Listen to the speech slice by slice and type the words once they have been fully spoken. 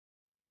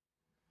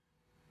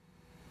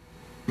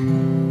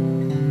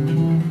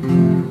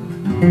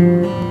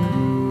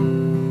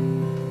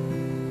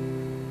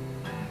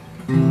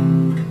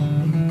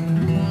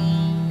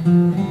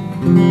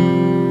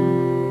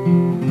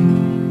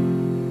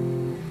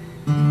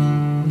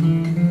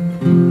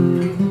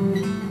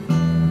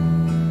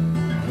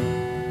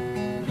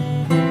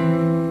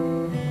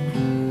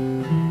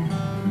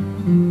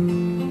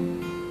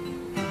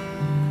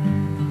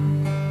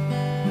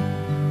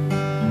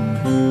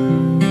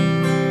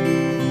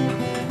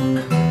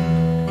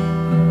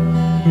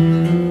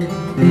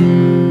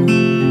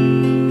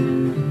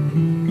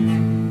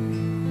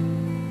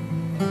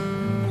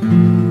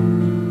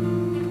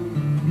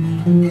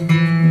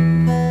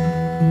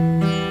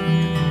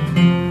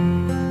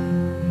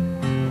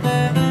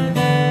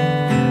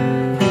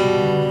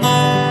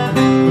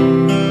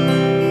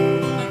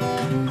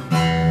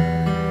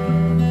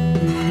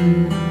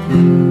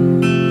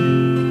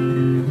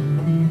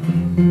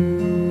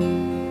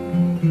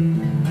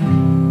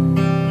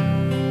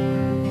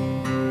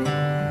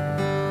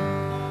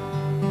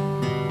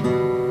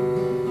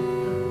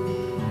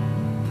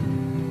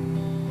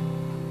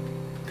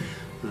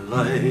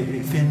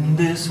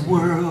this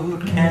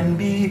world can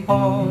be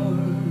hard.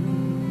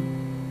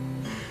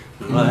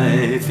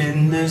 Life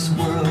in this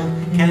world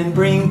can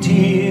bring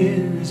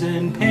tears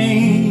and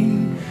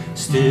pain.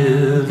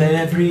 Still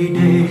every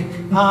day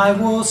I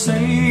will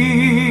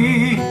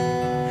say,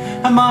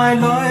 my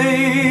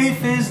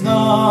life is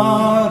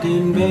not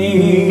in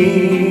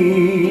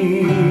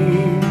vain.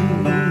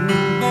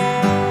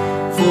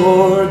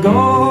 For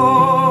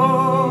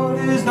God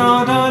is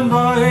not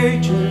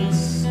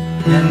unrighteous,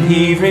 and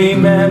He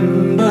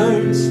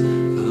remembers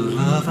the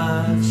love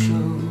I've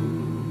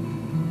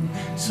shown.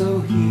 So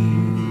He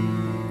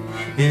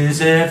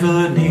is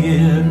ever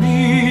near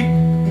me.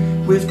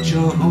 With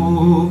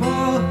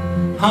Jehovah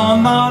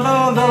I'm not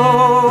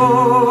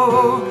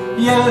alone.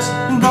 Yes,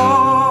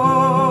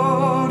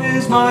 God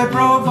is my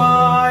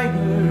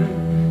provider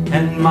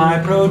and my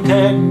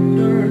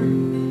protector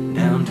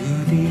down to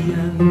the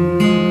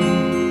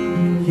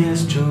end.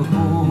 Yes,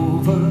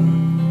 Jehovah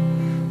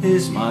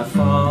is my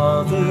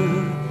Father,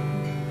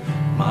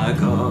 my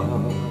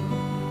God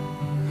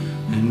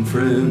and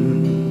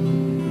friend.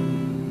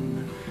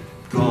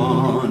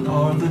 Gone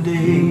are the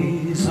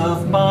days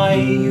of my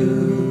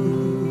youth.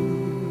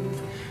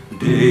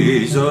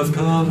 Days of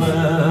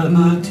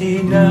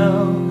calamity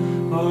now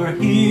are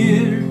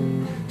here.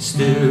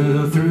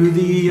 Still through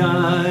the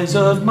eyes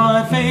of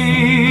my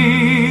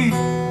faith,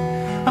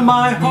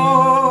 my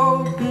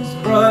hope is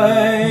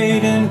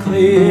bright and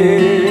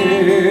clear.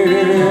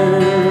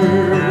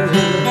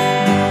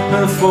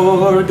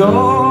 For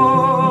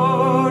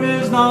God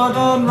is not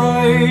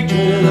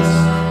unrighteous,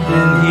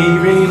 and He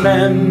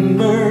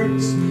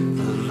remembers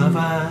the love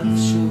I've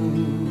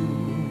shown.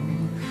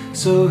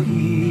 So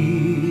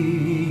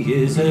He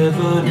is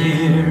ever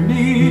near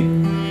me.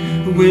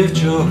 With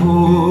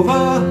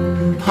Jehovah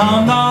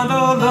I'm not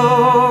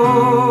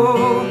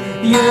alone.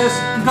 Yes,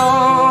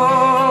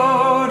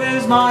 God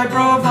is my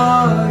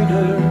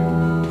provider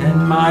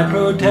and my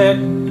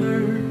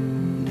protector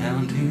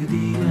down to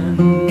the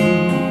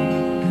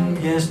end.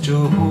 Yes,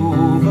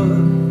 Jehovah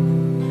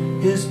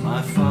is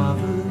my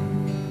Father,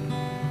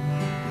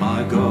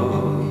 my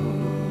God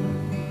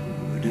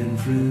and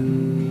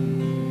friend.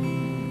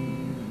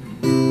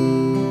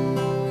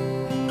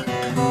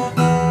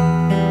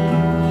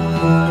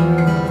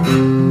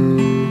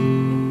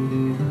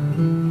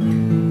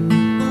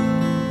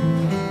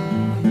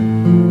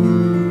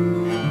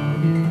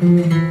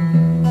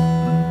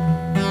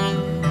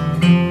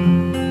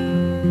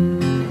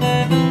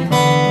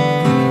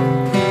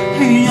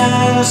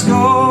 Yes,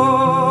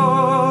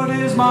 God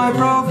is my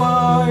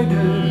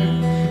provider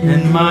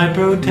and my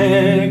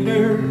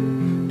protector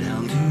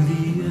down to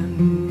the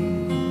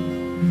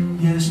end.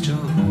 Yes,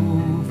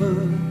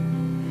 Jehovah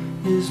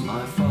is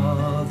my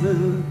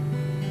Father,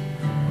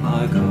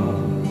 my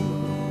God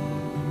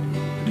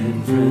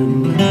and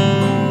friend.